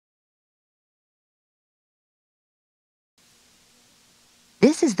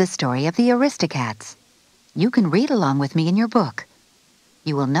This is the story of the Aristocats. You can read along with me in your book.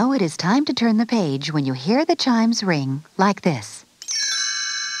 You will know it is time to turn the page when you hear the chimes ring like this.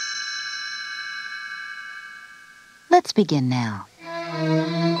 Let's begin now.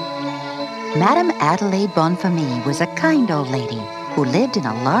 Madame Adelaide Bonfamille was a kind old lady who lived in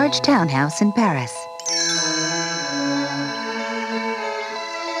a large townhouse in Paris.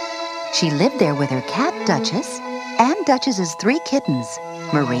 She lived there with her cat Duchess and Duchess's 3 kittens,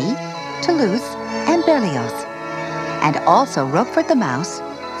 Marie, Toulouse, and Berlioz, and also Roquefort the mouse,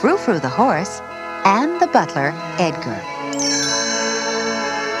 Frou-Frou the horse, and the butler, Edgar.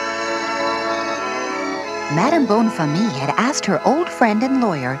 Madame Bonfamille had asked her old friend and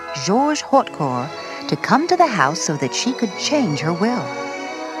lawyer, Georges Hautcourt, to come to the house so that she could change her will.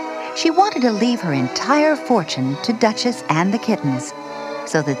 She wanted to leave her entire fortune to Duchess and the kittens,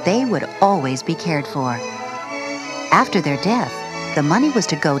 so that they would always be cared for. After their death, the money was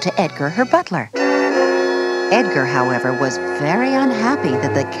to go to Edgar, her butler. Edgar, however, was very unhappy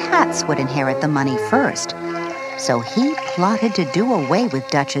that the cats would inherit the money first, so he plotted to do away with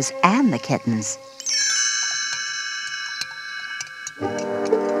Duchess and the kittens.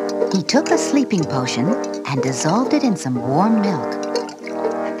 He took a sleeping potion and dissolved it in some warm milk.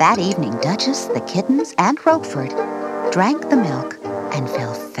 That evening, Duchess, the kittens, and Roquefort drank the milk and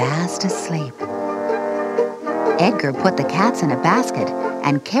fell fast asleep. Edgar put the cats in a basket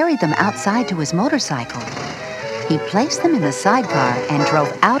and carried them outside to his motorcycle. He placed them in the sidecar and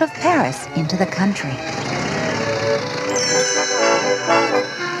drove out of Paris into the country.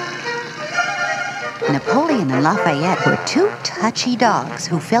 Napoleon and Lafayette were 2 touchy dogs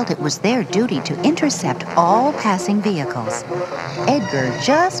who felt it was their duty to intercept all passing vehicles. Edgar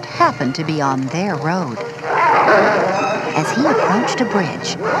just happened to be on their road. As he approached a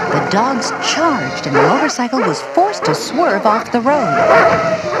bridge, the dogs charged and the motorcycle was forced to swerve off the road.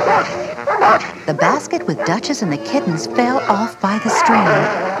 The basket with Duchess and the kittens fell off by the stream,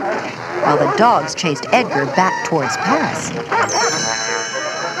 while the dogs chased Edgar back towards Paris.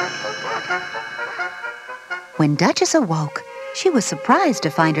 When Duchess awoke, she was surprised to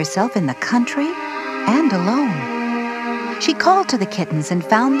find herself in the country and alone. She called to the kittens and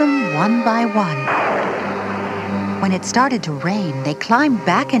found them one by one. When it started to rain, they climbed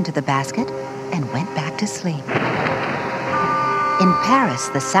back into the basket and went back to sleep. In Paris,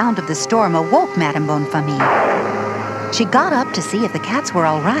 the sound of the storm awoke Madame Bonfamille. She got up to see if the cats were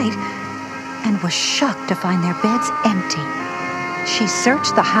all right and was shocked to find their beds empty. She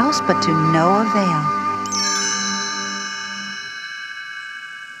searched the house, but to no avail.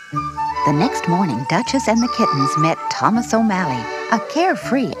 The next morning, Duchess and the kittens met Thomas O'Malley, a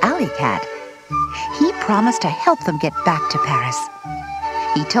carefree alley cat. He promised to help them get back to Paris.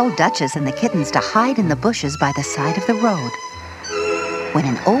 He told Duchess and the kittens to hide in the bushes by the side of the road. When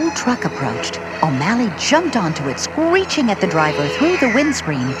an old truck approached, O'Malley jumped onto it, screeching at the driver through the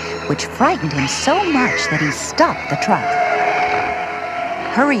windscreen, which frightened him so much that he stopped the truck.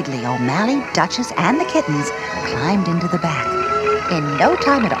 Hurriedly, O'Malley, Duchess, and the kittens climbed into the back. In no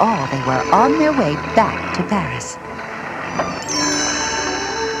time at all, they were on their way back to Paris.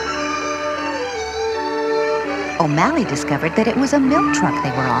 O'Malley discovered that it was a milk truck they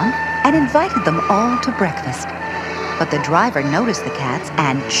were on and invited them all to breakfast. But the driver noticed the cats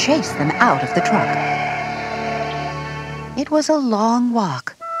and chased them out of the truck. It was a long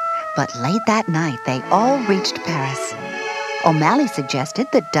walk, but late that night they all reached Paris. O'Malley suggested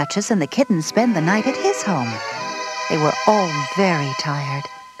that Duchess and the kittens spend the night at his home. They were all very tired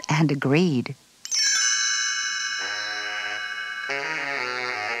and agreed.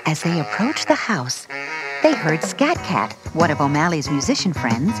 As they approached the house, they heard Scat Cat, one of O'Malley's musician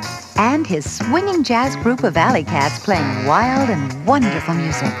friends, and his swinging jazz group of alley cats playing wild and wonderful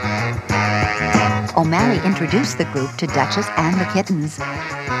music. O'Malley introduced the group to Duchess and the kittens,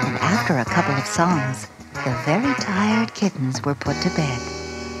 and after a couple of songs, the very tired kittens were put to bed.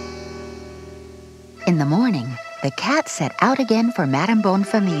 In the morning, the cats set out again for Madame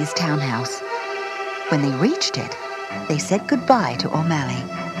Bonfamille's townhouse. When they reached it, they said goodbye to O'Malley.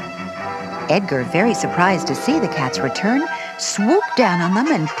 Edgar, very surprised to see the cats return, swooped down on them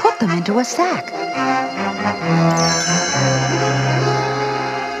and put them into a sack.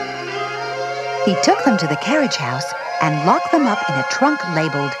 He took them to the carriage house and locked them up in a trunk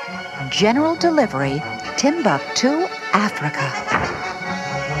labeled General Delivery, Timbuktu, Africa.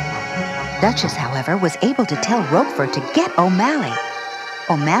 Duchess, however, was able to tell Roquefort to get O'Malley.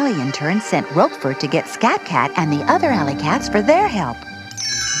 O'Malley, in turn, sent Roquefort to get Scat Cat and the other alley cats for their help.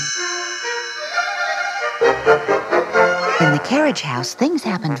 In the carriage house, things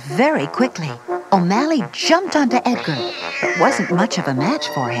happened very quickly. O'Malley jumped onto Edgar, but wasn't much of a match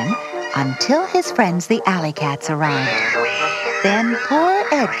for him until his friends the alley cats arrived. Then poor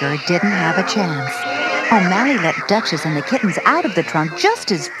Edgar didn't have a chance. O'Malley let Duchess and the kittens out of the trunk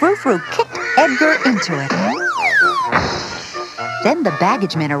just as Frou-Frou kicked Edgar into it. Then the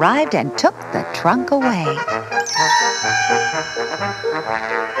baggage men arrived and took the trunk away.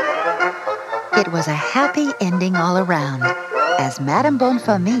 It was a happy ending all around, as Madame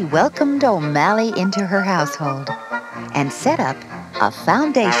Bonfamille welcomed O'Malley into her household and set up a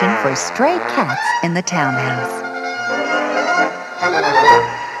foundation for stray cats in the townhouse.